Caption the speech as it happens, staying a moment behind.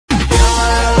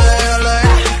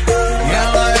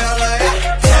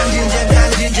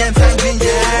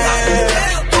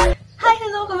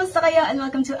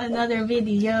another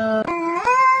video.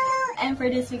 And for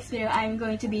this week's video, I'm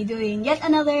going to be doing yet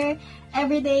another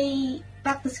everyday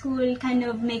back to school kind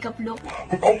of makeup look.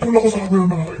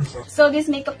 So this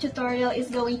makeup tutorial is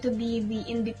going to be the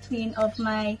in-between of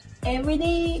my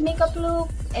everyday makeup look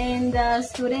and the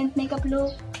student makeup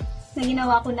look na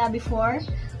ginawa ko na before,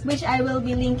 which I will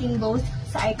be linking both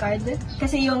sa iCard.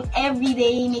 Kasi yung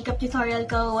everyday makeup tutorial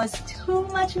ko was too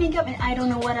much makeup and I don't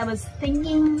know what I was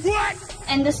thinking. What?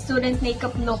 And the student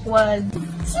makeup look was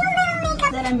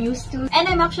that I'm used to. And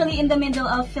I'm actually in the middle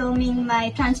of filming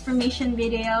my transformation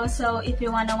video, so if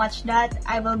you wanna watch that,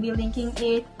 I will be linking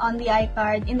it on the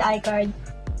iCard, in the iCard.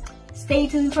 Stay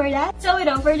tuned for that. So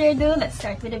without further ado, let's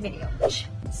start with the video.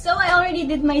 So I already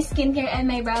did my skincare and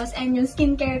my brows, and yung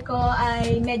skincare ko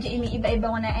ay medyo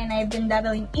iniiba-iba ko na, and I've been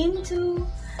dabbling into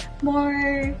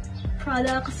more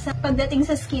products pagdating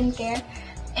sa skincare.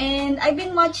 And I've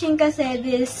been watching kasi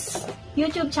this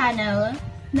YouTube channel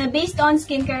na based on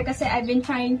skincare kasi I've been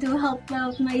trying to help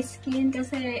out my skin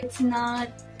kasi it's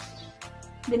not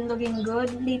been looking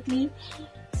good lately.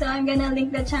 So I'm gonna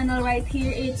link the channel right here.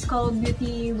 It's called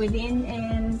Beauty Within,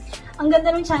 and ang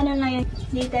ganda ng channel na yun.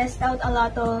 They test out a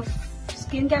lot of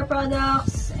skincare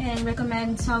products and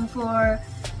recommend some for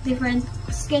different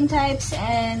skin types,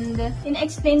 and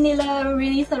in-explain nila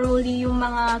really thoroughly yung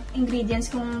mga ingredients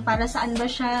kung para saan ba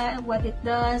siya, what it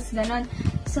does, ganon.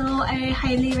 So I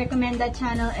highly recommend that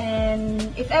channel, and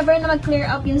if ever na mag-clear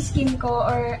up yung skin ko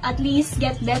or at least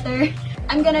get better,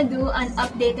 I'm gonna do an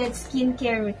updated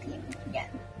skincare routine again.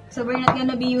 So we're not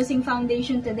gonna be using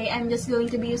foundation today. I'm just going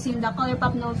to be using the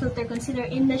COLOURPOP No Filter Concealer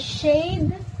in the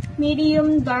shade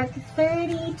Medium Dark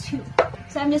 32.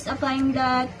 So I'm just applying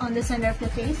that on the center of the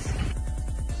face.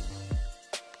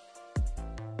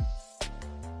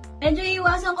 Medyo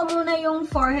iwasan ko muna yung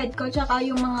forehead ko tsaka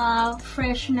yung mga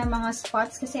fresh na mga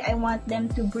spots kasi I want them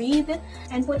to breathe.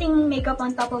 And putting makeup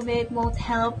on top of it won't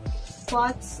help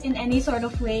spots in any sort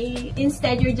of way.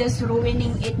 Instead, you're just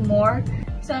ruining it more.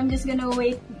 So I'm just gonna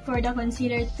wait for the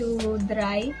concealer to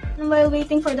dry. And while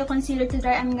waiting for the concealer to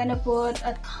dry, I'm gonna put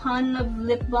a ton of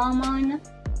lip balm on.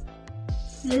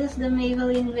 This is the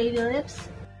Maybelline Baby Lips.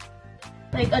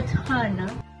 Like a ton.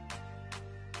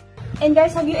 And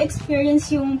guys, have you experienced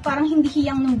yung parang hindi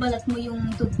hiyang ng balat mo yung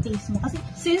toothpaste mo? Kasi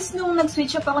since nung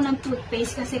nag-switch up ako ng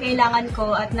toothpaste kasi kailangan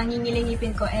ko at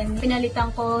nangingiling-ngipin ko and pinalitan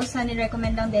ko sa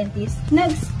nirecommend ng dentist,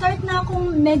 nag-start na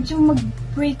akong medyo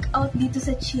mag-break out dito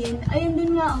sa chin. Ayun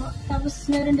din nga, tapos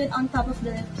meron din on top of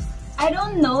the lips. I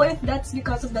don't know if that's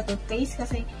because of the toothpaste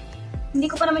kasi hindi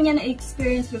ko pa naman yan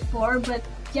na-experience before, but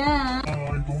yeah.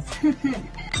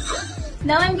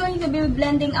 Now I'm going to be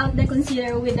blending out the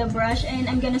concealer with a brush, and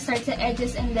I'm gonna start the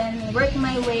edges and then work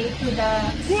my way to the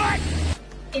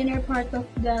inner part of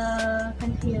the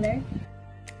concealer.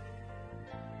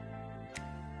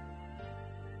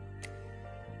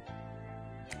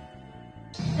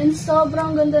 And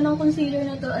sobrang ganda ng concealer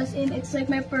na to, as in it's like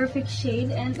my perfect shade,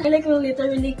 and I like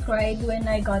literally cried when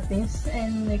I got this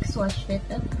and like swatched it.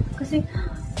 Kasi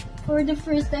for the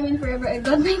first time in forever, I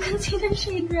got my concealer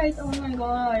shade right. Oh my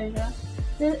gosh.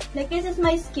 Like, this is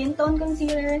my skin tone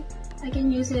concealer. I can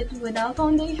use it without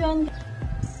foundation.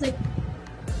 Like,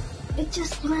 it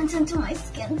just blends into my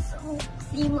skin so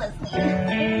seamlessly.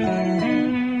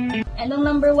 And ang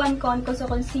number one con ko sa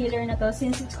concealer na to,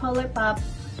 since it's ColourPop,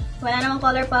 wala namang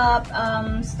ColourPop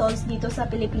stalls dito sa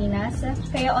Pilipinas.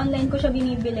 Kaya online ko siya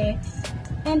binibili.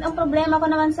 And ang problema ko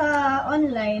naman sa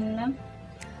online,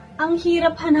 ang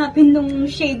hirap hanapin nung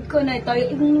shade ko na ito,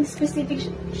 yung specific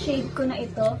shade ko na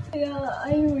ito. Kaya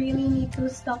I really need to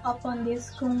stock up on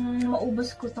this kung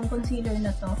maubos ko tong concealer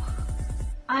na to.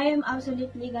 I am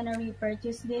absolutely gonna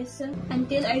repurchase this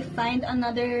until I find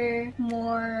another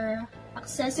more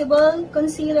accessible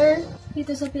concealer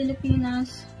dito sa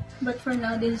Pilipinas. But for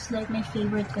now, this is like my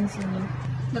favorite concealer.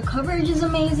 The coverage is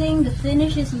amazing, the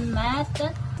finish is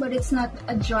matte, but it's not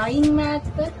a drying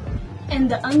matte. And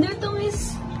the undertone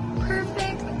is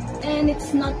perfect, and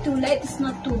it's not too light, it's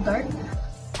not too dark.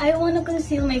 I want to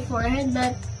conceal my forehead,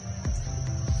 but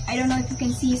I don't know if you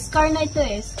can see, scar na ito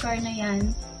eh, scar na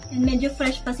yan. And medyo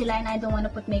fresh pa sila, and I don't want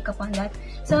to put makeup on that.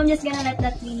 So I'm just gonna let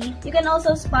that be. You can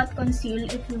also spot conceal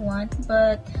if you want,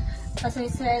 but as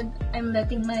I said, I'm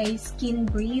letting my skin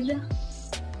breathe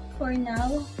for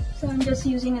now. So I'm just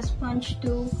using a sponge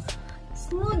to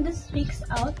smooth the streaks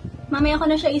out. Mamaya ko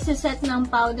na siya isa-set ng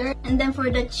powder. And then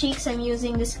for the cheeks, I'm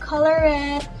using this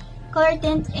Colourette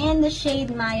Colourtint in the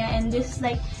shade Maya. And this is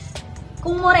like,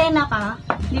 kung morena ka,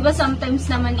 di ba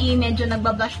sometimes naman medyo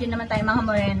nagbablush din naman tayo mga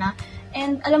morena.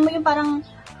 And alam mo yung parang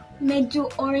medyo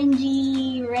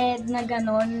orangey red na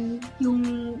ganon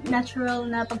yung natural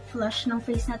na pag-flush ng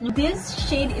face natin. This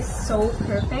shade is so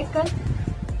perfect.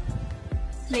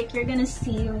 Like, you're gonna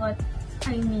see what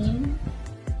I mean.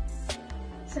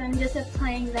 So I'm just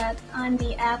applying that on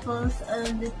the apples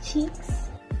of the cheeks.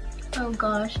 Oh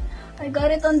gosh, I got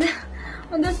it on the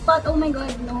spot. Oh my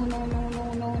god, no.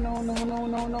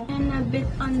 And a bit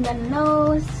on the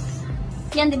nose.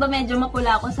 Yan, di ba medyo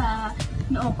mapula ako sa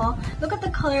noo ko? Look at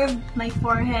the color of my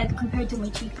forehead compared to my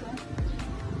cheek.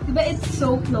 Diba, it's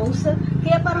so close.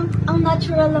 Kaya parang ang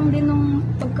natural lang din nung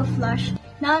pagka-flush.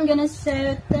 Now I'm gonna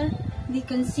set the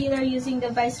concealer using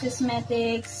the Vice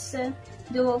Cosmetics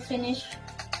Duo Finish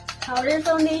Powder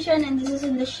Foundation, and this is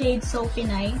in the shade So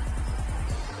Pinay.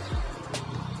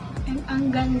 And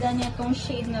ang ganda niya tong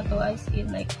shade na to, as in,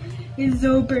 like, it's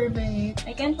so perfect.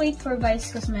 I can't wait for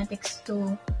Vice Cosmetics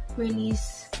to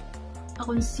release a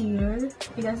concealer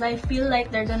because I feel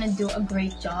like they're gonna do a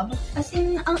great job. As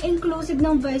in, ang inclusive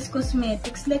ng Vice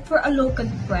Cosmetics, like for a local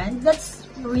brand, that's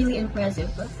really impressive.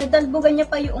 Nadalbogan niya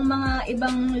pa yung mga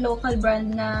ibang local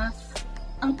brand na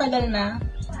ang tagal na.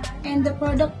 And the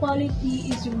product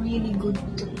quality is really good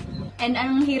too. And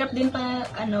ang hirap din pa,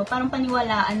 parang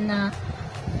paniwalaan na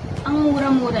ang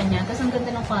mura-mura niya, tapos ang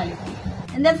ganda ng quality.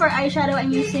 And then for eyeshadow,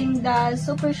 I'm using the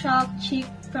Super Shock Cheek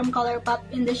from ColourPop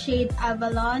in the shade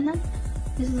Avalon.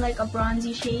 This is like a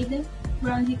bronzy shade,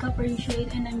 bronzy coppery shade,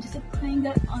 and I'm just applying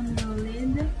that on the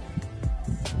lid.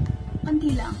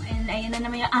 Konti lang. And ayan na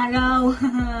naman yung araw.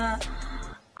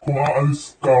 Kung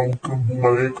aalis ka, huwag kang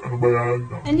bumalik. Ano ba yan?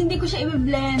 And hindi ko siya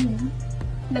i-blend.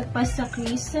 Lagpas sa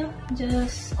crease.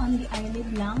 Just on the eyelid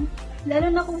lang. Lalo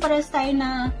na kung pares tayo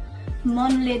na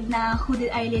monolid na hooded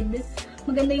eyelid.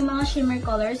 Maganda yung mga shimmer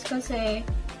colors kasi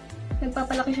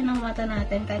nagpapalaki siya ng mata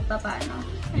natin kahit pa paano.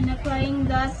 And applying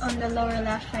that on the lower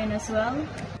lash line as well.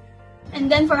 And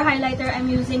then for highlighter,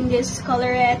 I'm using this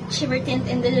COLOURETTE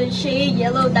Shimmertint in the shade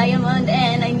Yellow Diamond,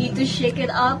 and I need to shake it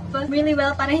up really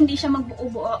well para hindi siya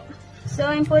magbuo-buo. So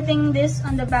I'm putting this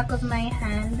on the back of my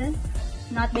hand,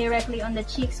 not directly on the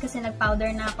cheeks kasi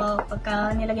nag-powder na ako.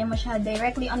 Pagka nilagay mo siya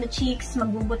directly on the cheeks,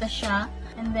 magbubutas siya.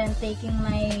 And then taking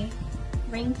my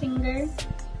ring finger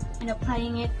and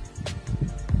applying it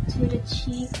to the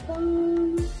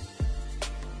cheekbone.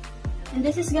 And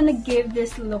this is gonna give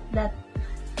this look that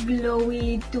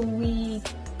glowy, dewy,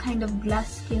 kind of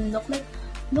glass skin look. Like,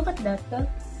 look at that.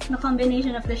 The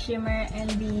combination of the shimmer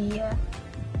and the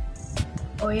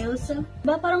oils.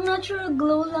 Ba, parang natural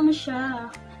glow lang siya.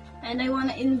 And I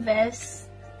wanna invest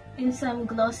in some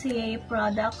Glossier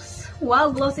products.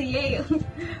 Wow, Glossier!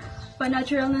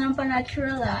 Pa-natural na ng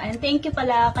pa-natural ah. And thank you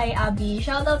pala kay Abby.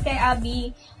 Shoutout kay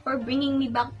Abby for bringing me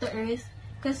back to earth.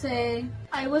 Kasi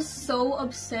I was so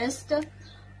obsessed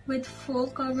with full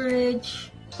coverage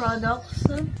products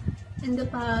in the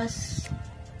past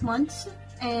months.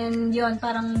 And yun,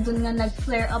 parang dun nga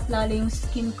nag-flare up lalo yung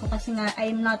skin ko kasi nga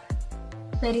I'm not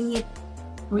letting it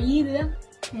breathe.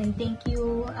 And thank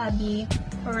you, Abby,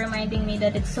 for reminding me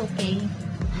that it's okay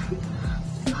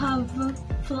to have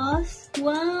flaws.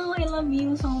 Wow, I love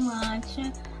you so much.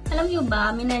 Alam niyo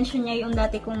ba, minention niya yung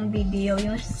dati kong video,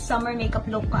 yung summer makeup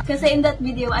look ko. Kasi in that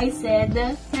video, I said,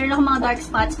 meron akong mga dark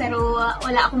spots, pero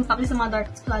wala akong paki sa mga dark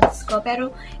spots ko.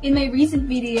 Pero in my recent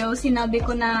video, sinabi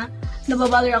ko na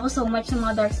nababother ako so much sa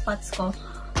mga dark spots ko.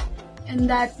 And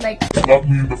that, like,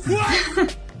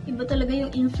 iba talaga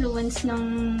yung influence ng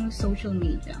social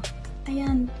media.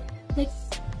 Ayan, like,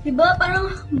 diba,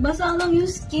 parang basa lang yung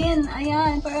skin.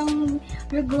 Ayan, parang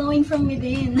you're glowing from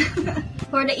within.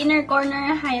 For the inner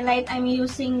corner highlight, I'm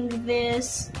using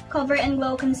this Cover and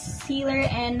Glow Concealer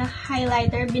and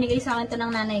Highlighter. Binigay sa akin ito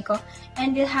ng nanay ko.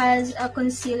 And it has a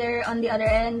concealer on the other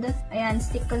end. Ayan,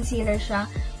 stick concealer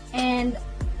siya. And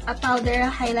a powder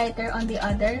highlighter on the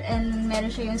other. And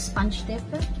meron siya yung sponge tip.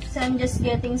 So I'm just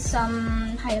getting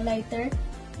some highlighter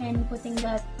and putting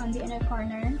that on the inner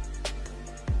corner.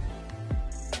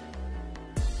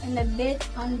 And a bit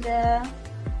on the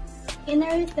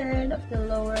inner third of the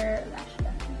lower lash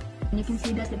line. And you can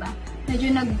see that, diba?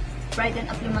 Medyo nag-brighten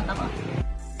up yung mata ko.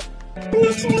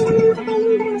 Natural lang naman kapay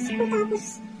yung brows ko, tapos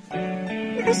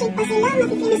nakashake pa sila.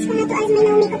 Makikilis ko na to as may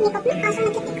no-makeup na, kaso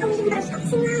nagtitik away yung brows ko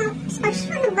kasi nga sparsh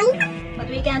siya, nag-wine ka. But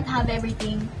we can't have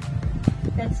everything.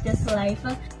 That's just life.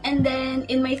 And then,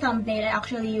 in my thumbnail, I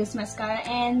actually use mascara.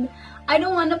 And I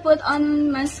don't want to put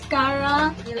on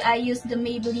mascara. I use the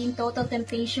Maybelline Total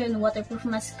Temptation Waterproof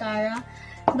Mascara.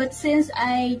 But since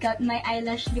I got my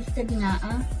eyelash lifted na,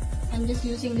 I'm just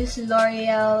using this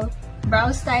L'Oreal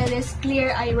Brow Stylist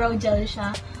Clear Eyebrow Gel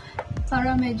siya.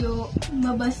 Para medyo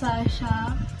mabasa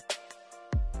siya.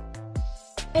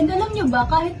 And alam nyo ba,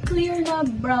 kahit clear na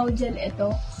brow gel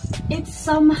ito, it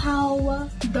somehow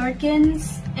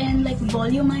darkens and like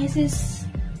volumizes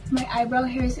my eyebrow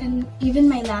hairs and even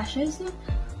my lashes,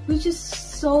 which is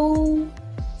so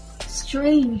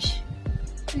strange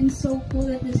and so cool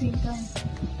at the same time.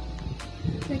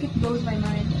 Like, it blows my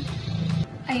mind.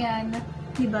 Ayan,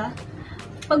 diba?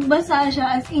 Pagbasa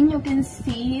siya, as in you can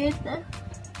see it.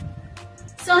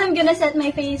 So I'm gonna set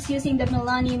my face using the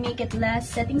MILANI Make It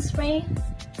Last setting spray.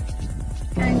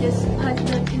 And just pat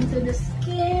that into the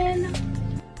skin.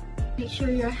 Make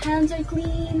sure your hands are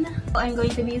clean. I'm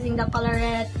going to be using the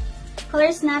COLOURETTE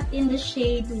Colorsnap in the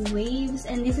shade Waves.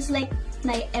 And this is like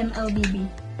my MLBB.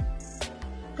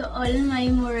 To all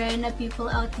my morena people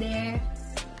out there,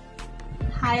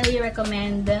 highly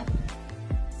recommend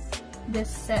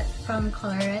this set from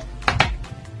COLOURETTE.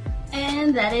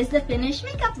 And that is the finished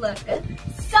makeup look.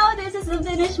 So this is the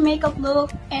finished makeup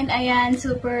look. And ayan,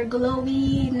 super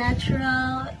glowy,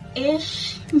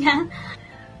 natural-ish.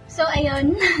 So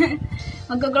ayun,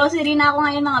 mag-grocery na ako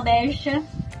ngayon mga besh.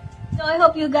 So I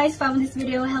hope you guys found this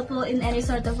video helpful in any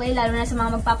sort of way, lalo na sa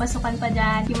mga magpapasukan pa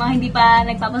dyan, yung mga hindi pa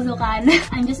nagpapasukan.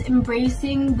 I'm just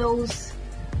embracing those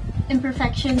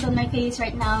imperfections on my face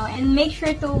right now. And make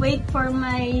sure to wait for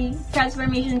my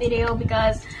transformation video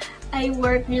because I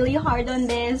worked really hard on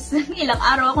this. Ilang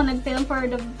araw ako nag-film for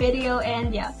the video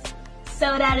and yeah.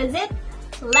 So that is it.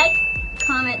 Like,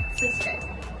 comment, subscribe.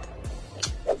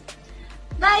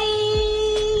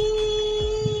 Bye!